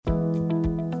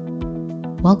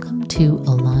Welcome to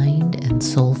Aligned and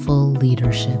Soulful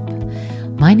Leadership.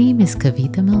 My name is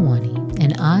Kavita Melwani,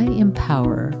 and I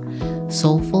empower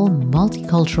soulful,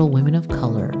 multicultural women of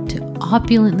color to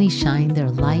opulently shine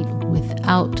their light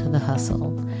without the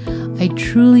hustle. I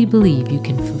truly believe you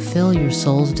can fulfill your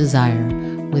soul's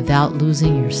desire without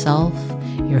losing yourself,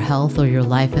 your health, or your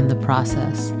life in the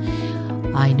process.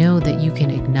 I know that you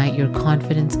can ignite your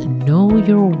confidence and know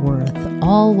your worth,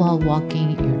 all while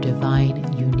walking your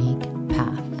divine, unique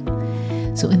path.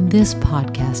 So in this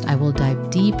podcast, I will dive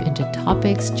deep into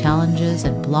topics, challenges,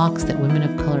 and blocks that women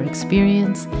of color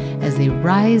experience as they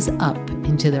rise up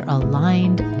into their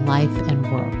aligned life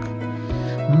and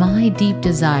work. My deep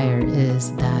desire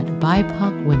is that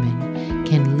BIPOC women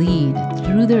can lead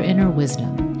through their inner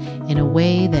wisdom in a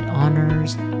way that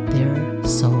honors their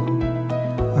soul.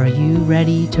 Are you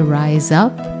ready to rise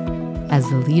up as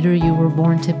the leader you were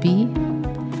born to be?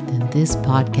 Then this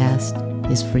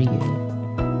podcast is for you.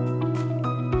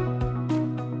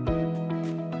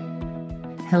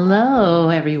 Hello,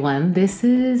 everyone. This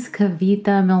is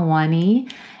Kavita Melwani,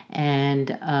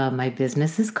 and my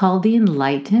business is called The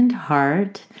Enlightened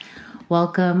Heart.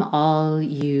 Welcome, all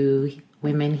you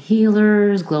women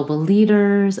healers, global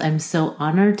leaders. I'm so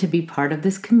honored to be part of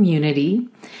this community.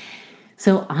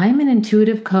 So I'm an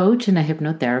intuitive coach and a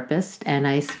hypnotherapist, and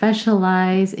I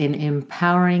specialize in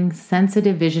empowering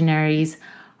sensitive visionaries,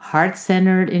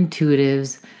 heart-centered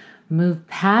intuitives, move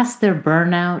past their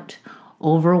burnout,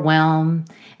 overwhelm,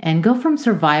 and go from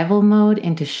survival mode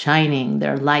into shining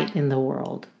their light in the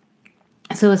world.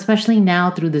 So especially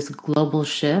now through this global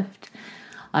shift,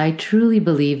 I truly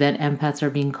believe that empaths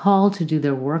are being called to do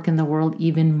their work in the world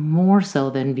even more so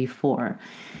than before.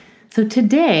 So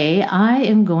today I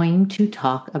am going to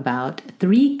talk about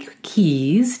 3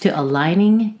 keys to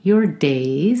aligning your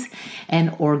days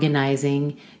and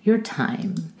organizing your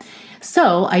time.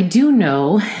 So I do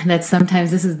know that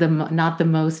sometimes this is not the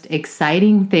most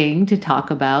exciting thing to talk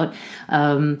about.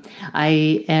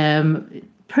 I am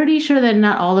pretty sure that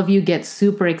not all of you get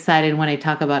super excited when I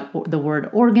talk about the word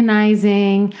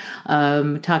organizing,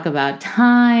 talk about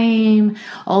time,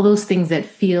 all those things that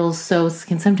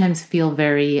can sometimes feel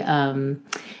very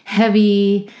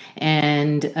heavy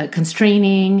and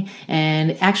constraining,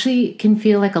 and actually can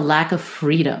feel like a lack of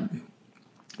freedom.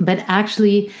 But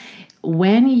actually,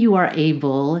 when you are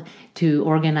able to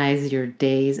organize your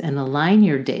days and align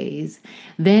your days,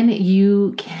 then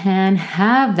you can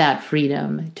have that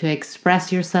freedom to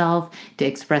express yourself, to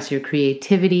express your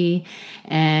creativity,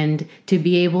 and to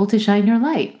be able to shine your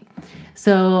light.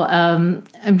 So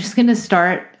I'm just going to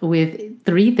start with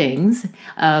 3 things.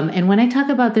 And when I talk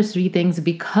about those 3 things,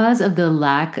 because of the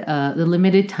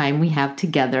limited time we have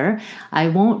together, I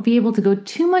won't be able to go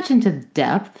too much into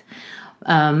depth.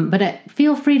 But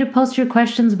feel free to post your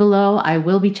questions below. I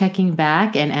will be checking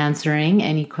back and answering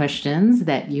any questions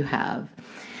that you have.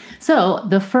 So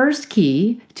the first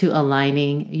key to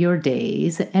aligning your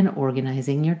days and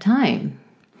organizing your time.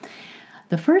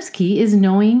 The first key is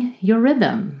knowing your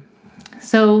rhythm.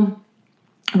 So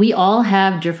we all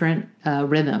have different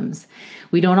rhythms.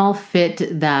 We don't all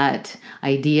fit that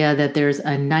idea that there's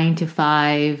a 9 to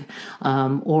 5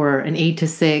 or an 8 to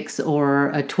 6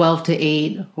 or a 12 to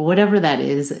 8 or whatever that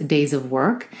is, days of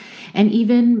work. And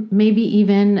maybe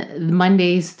even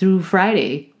Mondays through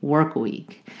Friday work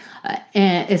week.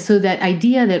 And so that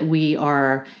idea that we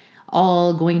are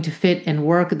all going to fit and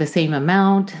work the same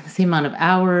amount of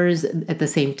hours at the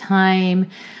same time,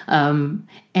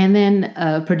 and then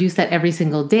produce that every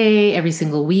single day, every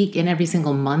single week, and every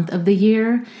single month of the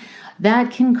year,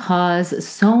 that can cause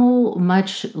so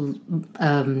much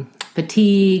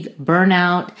fatigue,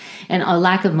 burnout, and a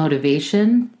lack of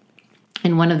motivation.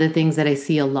 And one of the things that I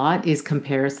see a lot is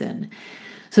comparison.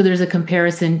 So there's a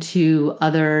comparison to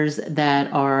others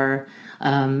that are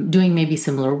doing maybe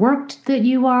similar work that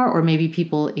you are, or maybe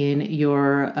people in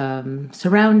your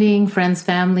surrounding, friends,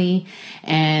 family,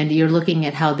 and you're looking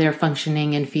at how they're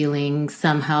functioning and feeling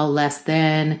somehow less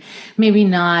than, maybe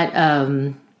not,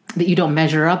 that you don't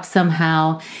measure up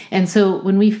somehow. And so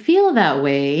when we feel that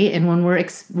way, and when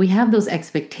we have those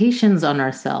expectations on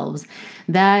ourselves,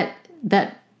 that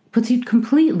puts you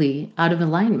completely out of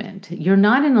alignment. You're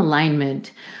not in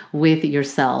alignment with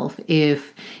yourself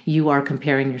if you are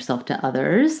comparing yourself to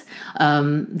others.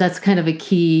 That's kind of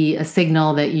a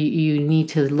signal that you need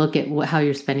to look at how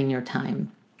you're spending your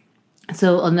time.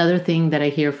 So another thing that I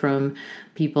hear from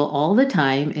people all the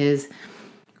time is,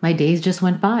 my days just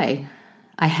went by.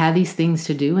 I had these things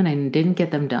to do and I didn't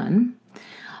get them done.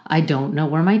 I don't know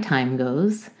where my time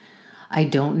goes. I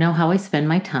don't know how I spend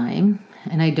my time.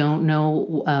 And I don't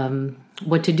know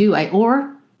what to do.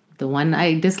 Or The one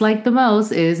I dislike the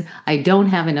most is I don't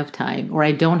have enough time or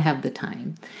I don't have the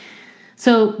time.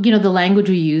 So, the language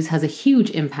we use has a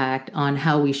huge impact on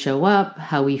how we show up,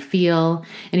 how we feel.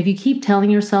 And if you keep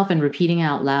telling yourself and repeating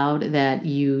out loud that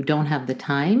you don't have the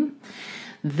time,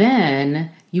 then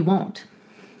you won't.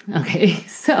 Okay,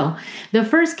 so the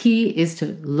first key is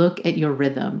to look at your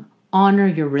rhythm, honor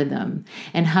your rhythm.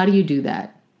 And how do you do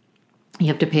that? You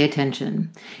have to pay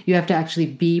attention. You have to actually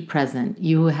be present.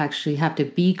 You actually have to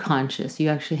be conscious. You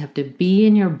actually have to be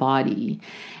in your body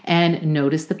and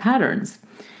notice the patterns.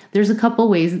 There are a couple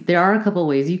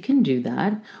ways you can do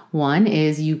that. One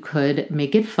is you could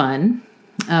make it fun.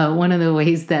 One of the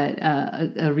ways that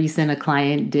a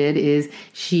client did is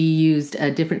she used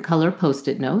different color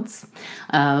Post-it notes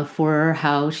for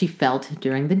how she felt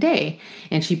during the day.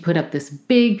 And she put up this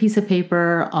big piece of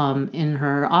paper in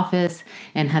her office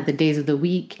and had the days of the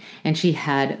week. And she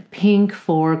had pink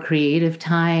for creative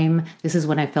time. This is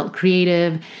when I felt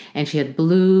creative. And she had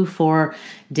blue for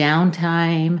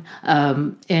downtime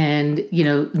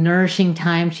and, nourishing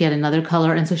time. She had another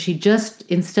color. And so she just,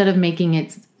 instead of making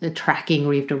it the tracking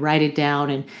where you have to write it down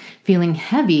and feeling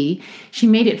heavy, she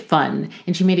made it fun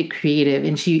and she made it creative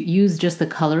and she used just the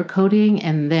color coding.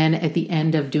 And then at the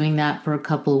end of doing that for a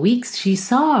couple of weeks, she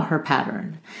saw her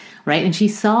pattern, right? And she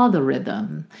saw the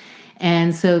rhythm.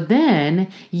 And so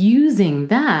then using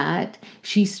that,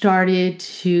 she started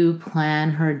to plan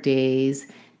her days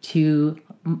to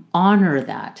honor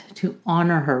that, to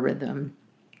honor her rhythm.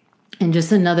 And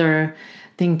just another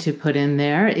thing to put in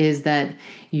there is that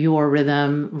your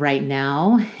rhythm right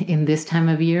now in this time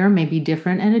of year may be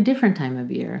different at a different time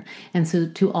of year. And so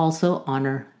to also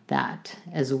honor that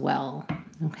as well.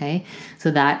 Okay,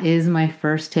 so that is my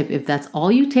first tip. If that's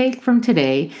all you take from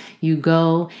today, you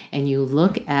go and you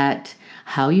look at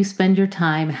how you spend your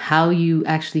time, how you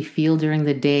actually feel during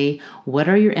the day, what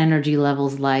are your energy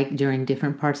levels like during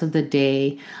different parts of the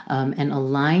day, and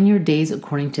align your days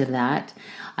according to that.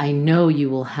 I know you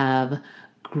will have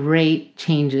great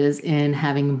changes in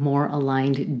having more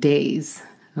aligned days.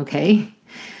 Okay,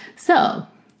 so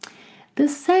the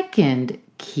second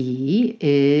key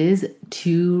is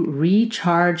to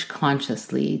recharge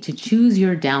consciously, to choose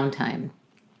your downtime.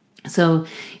 So,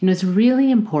 it's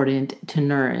really important to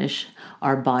nourish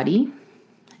our body,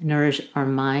 nourish our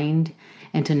mind,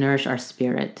 and to nourish our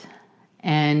spirit.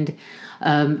 And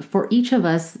for each of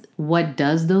us, what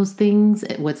does those things,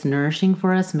 what's nourishing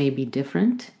for us may be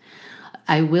different.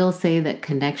 I will say that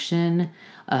connection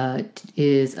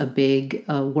is a big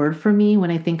word for me when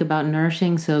I think about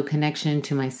nourishing. So connection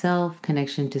to myself,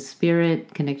 connection to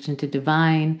spirit, connection to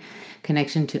divine,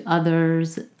 connection to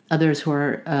others who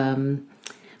are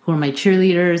my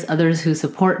cheerleaders, others who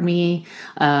support me.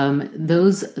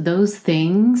 Those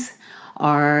things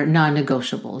are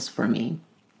non-negotiables for me.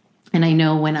 And I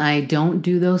know when I don't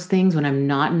do those things, when I'm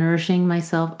not nourishing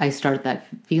myself, I start that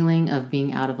feeling of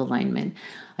being out of alignment.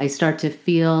 I start to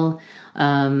feel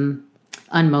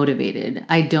unmotivated.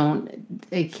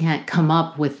 I can't come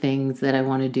up with things that I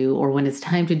want to do, or when it's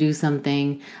time to do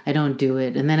something, I don't do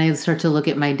it. And then I start to look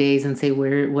at my days and say,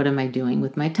 what am I doing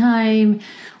with my time?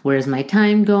 Where's my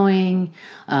time going?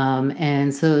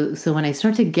 And so when I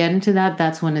start to get into that,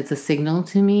 that's when it's a signal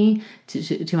to me,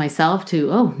 to myself,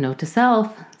 note to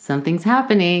self, something's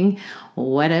happening.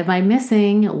 What am I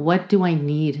missing? What do I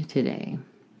need today?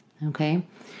 Okay.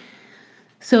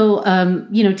 So,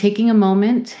 taking a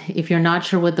moment, if you're not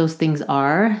sure what those things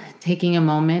are, taking a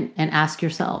moment and ask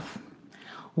yourself,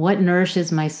 what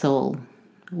nourishes my soul?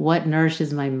 What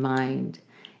nourishes my mind?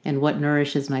 And what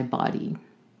nourishes my body?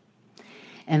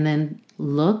 And then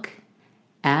look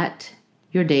at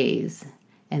your days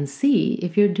and see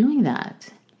if you're doing that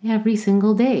every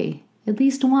single day, at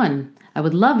least one. I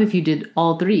would love if you did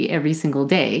all three every single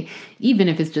day, even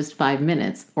if it's just 5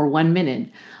 minutes or 1 minute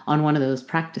on one of those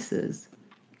practices.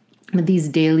 These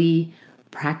daily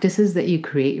practices that you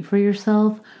create for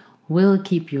yourself will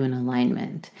keep you in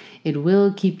alignment. It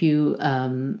will keep you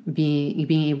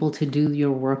being able to do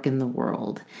your work in the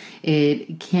world.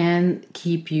 It can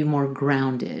keep you more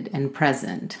grounded and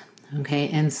present. Okay,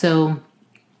 and so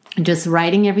just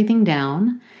writing everything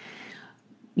down,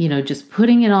 just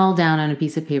putting it all down on a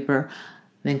piece of paper,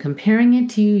 then comparing it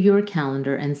to your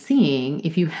calendar and seeing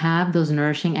if you have those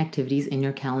nourishing activities in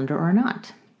your calendar or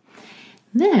not.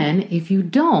 Then, if you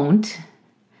don't,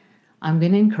 I'm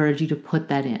going to encourage you to put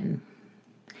that in.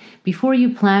 Before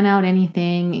you plan out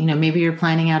anything, maybe you're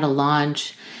planning out a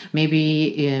launch, maybe,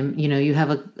 you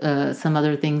have some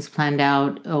other things planned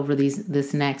out over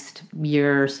this next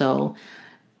year or so.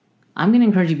 I'm going to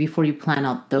encourage you, before you plan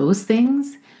out those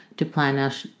things, to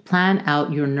plan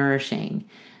out your nourishing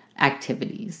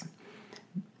activities.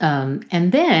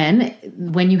 And then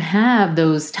when you have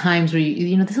those times where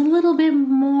there's a little bit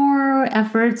more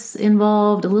efforts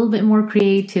involved, a little bit more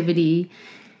creativity,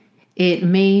 it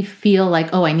may feel like,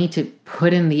 oh, I need to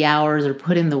put in the hours or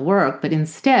put in the work. But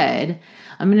instead,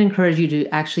 I'm going to encourage you to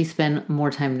actually spend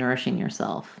more time nourishing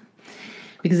yourself,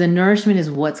 because the nourishment is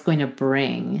what's going to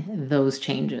bring those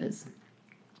changes.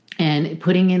 And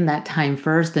putting in that time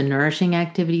first, the nourishing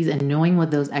activities, and knowing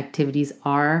what those activities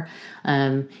are,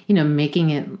 making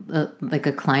it like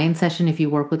a client session if you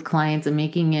work with clients, and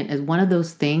making it as one of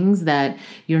those things that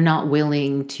you're not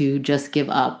willing to just give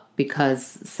up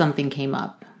because something came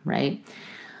up, right?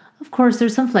 Of course,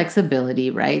 there's some flexibility,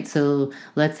 right? So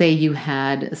let's say you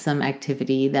had some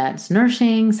activity that's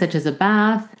nourishing, such as a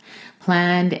bath,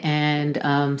 planned,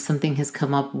 and something has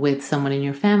come up with someone in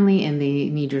your family and they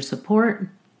need your support.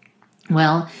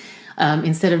 Well,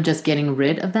 instead of just getting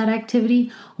rid of that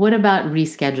activity, what about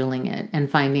rescheduling it and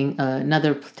finding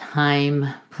another time,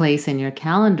 place in your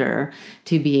calendar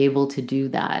to be able to do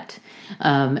that?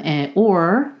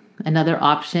 Or another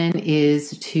option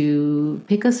is to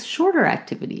pick a shorter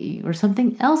activity or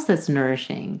something else that's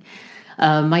nourishing.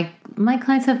 My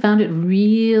clients have found it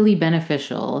really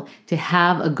beneficial to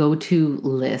have a go-to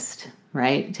list,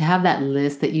 right? To have that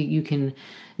list that you can,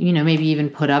 maybe even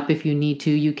put up if you need to.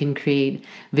 You can create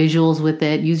visuals with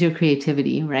it, use your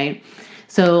creativity, right?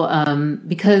 So,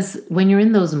 because when you're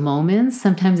in those moments,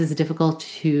 sometimes it's difficult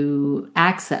to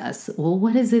access, well,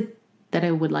 what is it that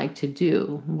I would like to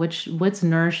do? What's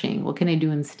nourishing? What can I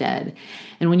do instead?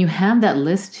 And when you have that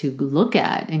list to look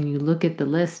at, and you look at the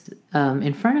list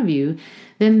in front of you,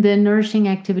 then the nourishing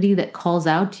activity that calls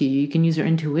out to you, you can use your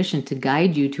intuition to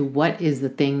guide you to what is the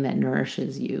thing that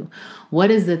nourishes you. What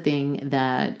is the thing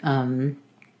that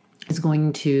is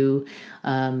going to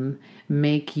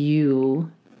make you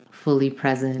fully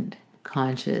present,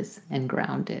 conscious, and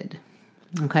grounded.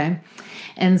 Okay.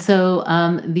 And so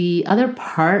the other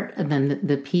part, then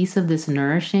the piece of this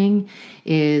nourishing,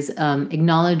 is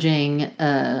acknowledging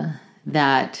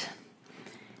that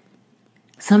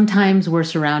sometimes we're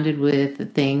surrounded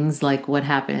with things like what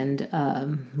happened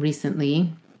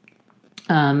recently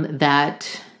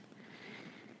that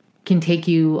can take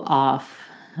you off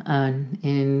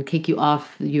and kick you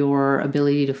off your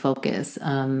ability to focus,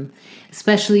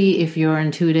 especially if you're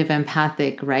intuitive,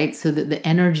 empathic, right? So that the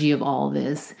energy of all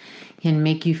this can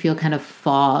make you feel kind of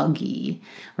foggy,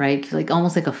 right? Like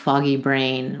almost like a foggy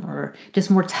brain, or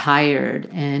just more tired,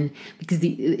 and because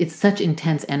it's such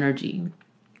intense energy.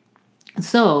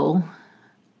 So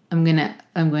I'm going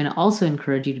to also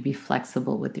encourage you to be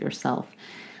flexible with yourself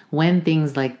when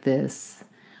things like this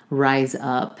rise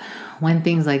up, when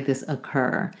things like this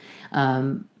occur.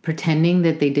 Pretending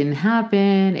that they didn't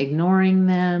happen, ignoring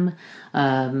them,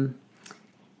 that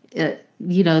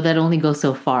only goes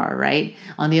so far, right?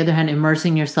 On the other hand,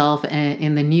 immersing yourself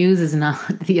in the news is not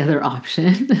the other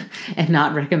option and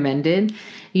not recommended.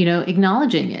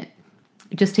 Acknowledging it.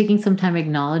 Just taking some time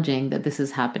acknowledging that this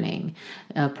is happening,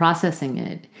 processing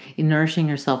it, nourishing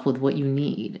yourself with what you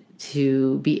need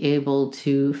to be able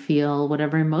to feel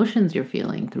whatever emotions you're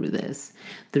feeling through this,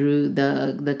 through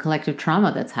the collective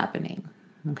trauma that's happening.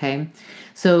 Okay.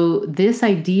 So this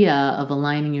idea of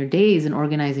aligning your days and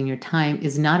organizing your time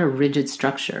is not a rigid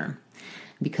structure,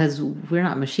 because we're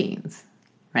not machines,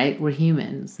 right? We're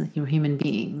humans, we're human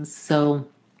beings. So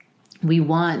we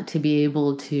want to be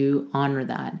able to honor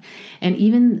that. And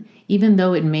even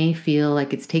though it may feel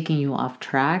like it's taking you off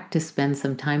track to spend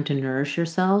some time to nourish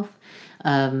yourself,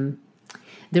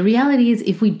 the reality is,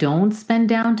 if we don't spend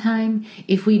downtime,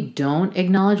 if we don't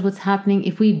acknowledge what's happening,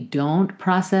 if we don't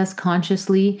process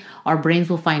consciously, our brains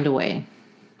will find a way.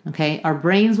 Okay? Our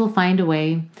brains will find a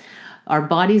way. Our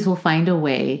bodies will find a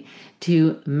way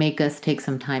to make us take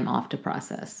some time off to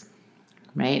process.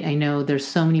 Right? I know there's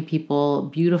so many people,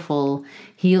 beautiful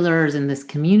healers in this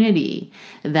community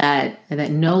that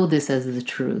know this as the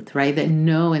truth, right? That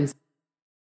know and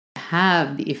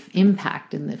have the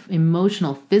impact and the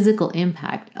emotional, physical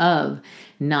impact of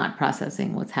not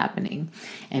processing what's happening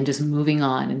and just moving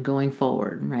on and going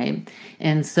forward, right?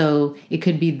 And so it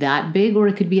could be that big, or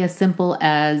it could be as simple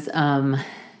as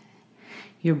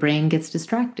your brain gets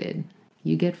distracted.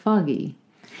 You get foggy.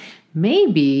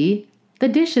 Maybe the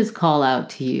dishes call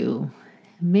out to you.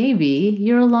 Maybe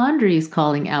your laundry is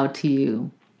calling out to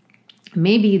you.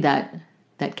 Maybe that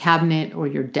cabinet or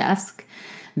your desk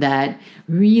that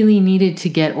really needed to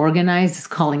get organized is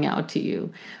calling out to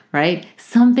you, right?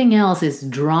 Something else is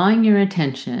drawing your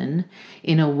attention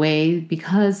in a way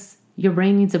because your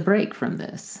brain needs a break from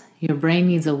this. Your brain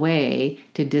needs a way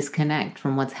to disconnect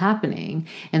from what's happening.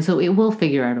 And so it will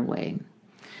figure out a way.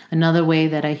 Another way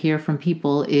that I hear from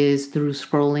people is through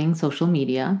scrolling social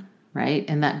media, right?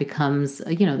 And that becomes,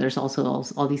 there's also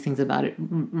all these things about it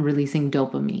releasing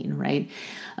dopamine, right?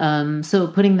 So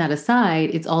putting that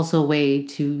aside, it's also a way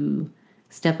to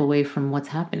step away from what's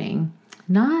happening.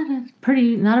 Not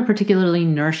a particularly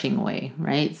nourishing way,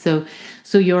 right? So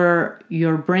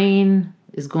your brain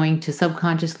is going to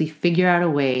subconsciously figure out a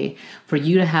way for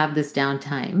you to have this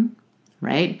downtime,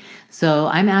 right? So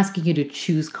I'm asking you to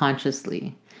choose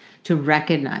consciously, to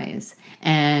recognize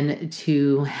and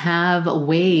to have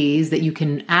ways that you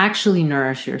can actually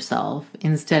nourish yourself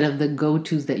instead of the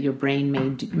go-tos that your brain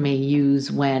may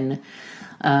use when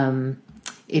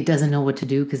it doesn't know what to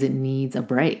do because it needs a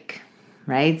break,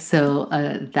 right? So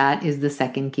that is the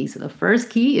second key. So the first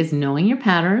key is knowing your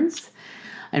patterns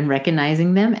and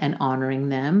recognizing them and honoring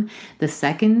them. The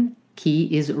second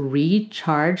key is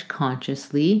recharge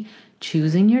consciously,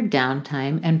 choosing your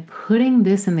downtime and putting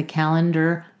this in the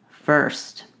calendar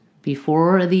first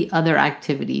before the other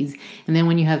activities. And then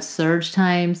when you have surge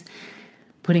times,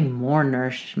 putting more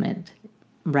nourishment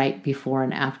right before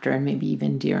and after, and maybe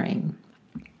even during.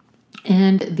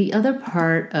 And the other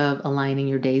part of aligning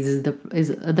your days is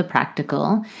the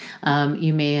practical.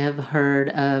 You may have heard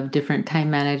of different time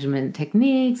management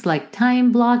techniques like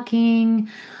time blocking.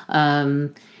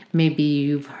 Maybe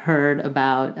you've heard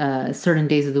about certain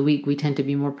days of the week we tend to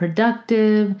be more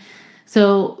productive.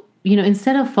 So,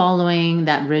 instead of following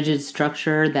that rigid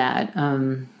structure that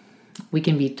we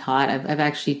can be taught, I've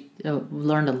actually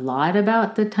learned a lot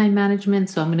about the time management.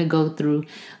 So I'm going to go through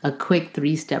a quick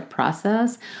 3-step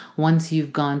process once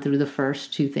you've gone through the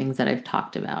first 2 things that I've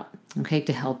talked about, okay,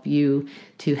 to help you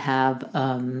to have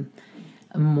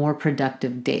more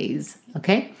productive days,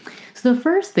 okay? So the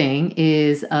first thing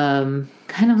is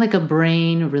kind of like a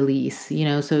brain release,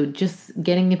 so just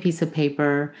getting a piece of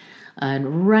paper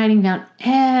and writing down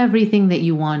everything that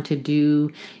you want to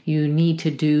do, you need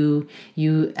to do,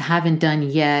 you haven't done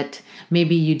yet.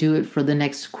 Maybe you do it for the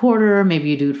next quarter, maybe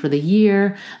you do it for the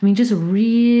year. Just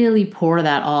really pour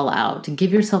that all out to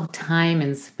give yourself time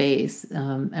and space.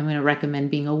 I'm going to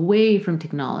recommend being away from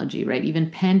technology, right?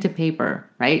 Even pen to paper,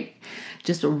 right?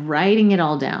 Just writing it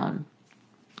all down.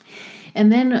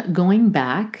 And then going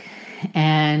back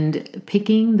and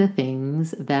picking the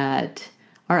things that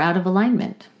are out of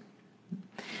alignment.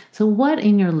 So what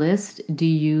in your list do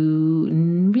you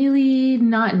really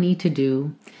not need to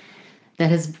do that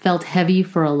has felt heavy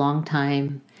for a long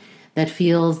time, that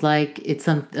feels like it's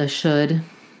a should,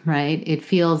 right? It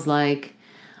feels like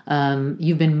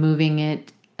you've been moving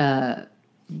it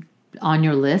on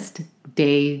your list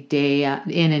day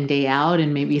in and day out,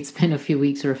 and maybe it's been a few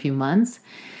weeks or a few months.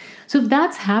 So if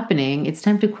that's happening, it's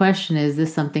time to question, is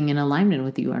this something in alignment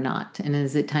with you or not? And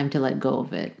is it time to let go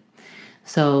of it?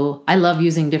 So I love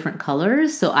using different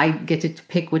colors. So I get to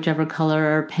pick whichever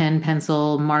color, pen,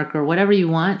 pencil, marker, whatever you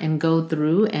want, and go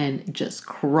through and just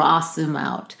cross them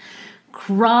out.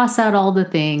 Cross out all the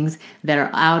things that are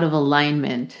out of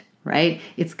alignment, right?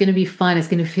 It's going to be fun. It's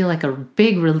going to feel like a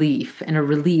big relief and a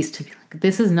release to be like,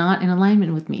 this is not in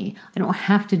alignment with me. I don't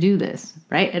have to do this,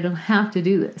 right? I don't have to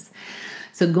do this.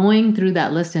 So going through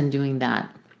that list and doing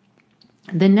that.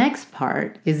 The next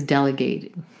part is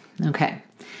delegating. Okay.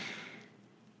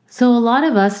 So a lot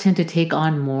of us tend to take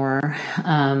on more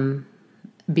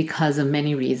because of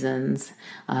many reasons.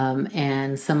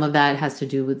 And some of that has to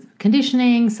do with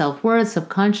conditioning, self-worth,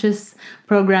 subconscious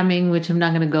programming, which I'm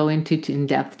not going to go into in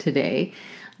depth today.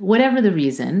 Whatever the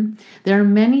reason, there are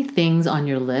many things on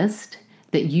your list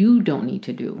that you don't need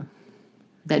to do,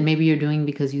 that maybe you're doing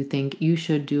because you think you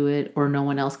should do it or no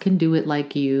one else can do it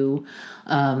like you.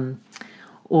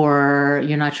 Or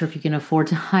you're not sure if you can afford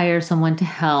to hire someone to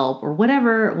help, or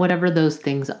whatever those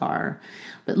things are.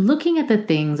 But looking at the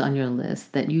things on your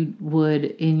list that you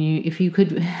would, if you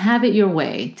could have it your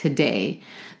way today,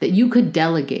 that you could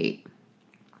delegate,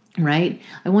 right?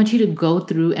 I want you to go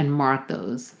through and mark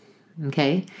those,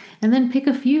 okay? And then pick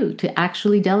a few to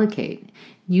actually delegate.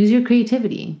 Use your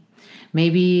creativity.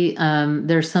 Maybe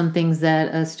there's some things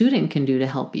that a student can do to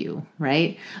help you,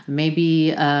 right?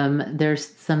 Maybe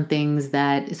there's some things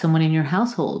that someone in your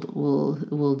household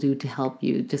will do to help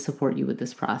you, to support you with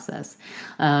this process.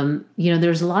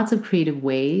 There's lots of creative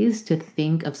ways to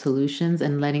think of solutions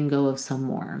and letting go of some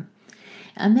more.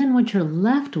 And then what you're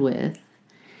left with,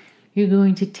 you're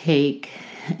going to take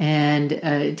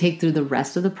through the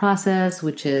rest of the process,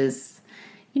 which is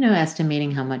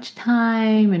estimating how much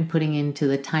time and putting into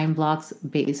the time blocks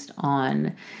based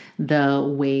on the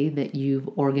way that you've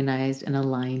organized and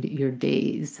aligned your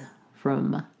days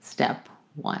from step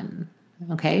 1.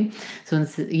 Okay. So,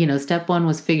 step 1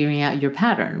 was figuring out your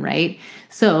pattern, right?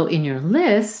 So in your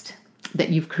list, that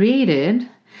you've created,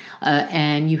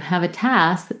 and you have a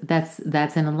task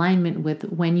that's in alignment with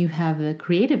when you have the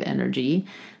creative energy,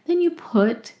 then you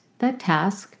put that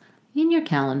task in your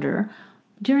calendar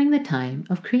during the time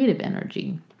of creative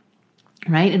energy,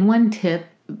 right? And one tip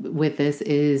with this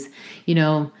is,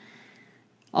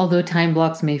 although time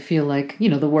blocks may feel like,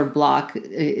 the word block,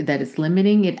 that it's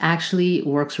limiting, it actually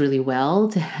works really well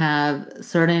to have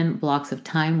certain blocks of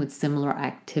time with similar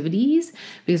activities,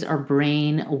 because our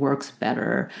brain works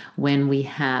better when we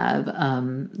have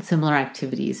similar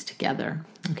activities together.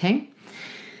 Okay.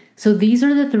 So these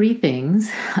are the 3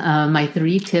 things, my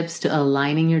 3 tips to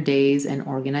aligning your days and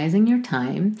organizing your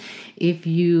time. If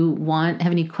you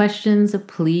have any questions,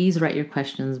 please write your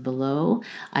questions below.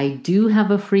 I do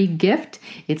have a free gift.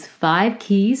 It's 5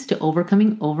 keys to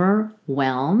overcoming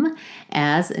overwhelm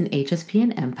as an HSP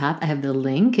and empath. I have the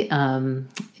link in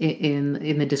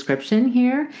the description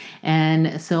here.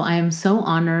 And so I am so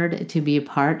honored to be a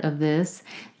part of this.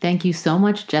 Thank you so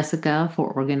much, Jessica, for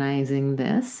organizing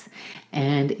this.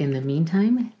 And in the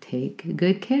meantime, take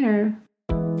good care.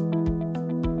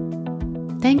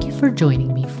 Thank you for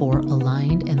joining me for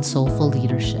Aligned and Soulful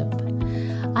Leadership.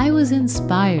 I was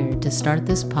inspired to start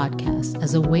this podcast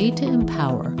as a way to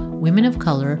empower women of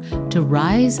color to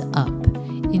rise up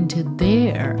into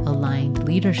their aligned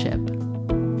leadership.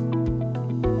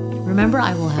 Remember,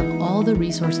 I will have all the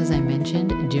resources I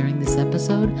mentioned during this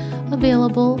episode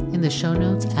available in the show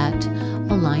notes at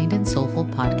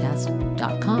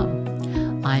alignedandsoulfulpodcast.com.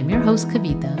 I'm your host,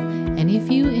 Kavita, and if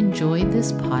you enjoyed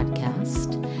this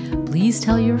podcast, please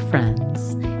tell your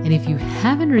friends. And if you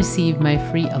haven't received my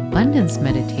free abundance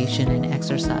meditation and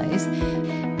exercise,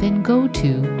 then go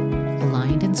to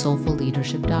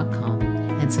alignedandsoulfulleadership.com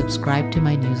and subscribe to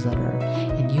my newsletter,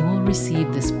 and you will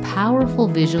receive this powerful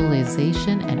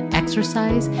visualization and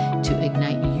exercise to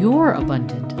ignite your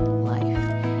abundant life.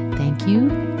 Thank you.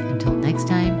 Until next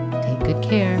time, take good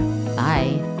care.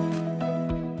 Bye.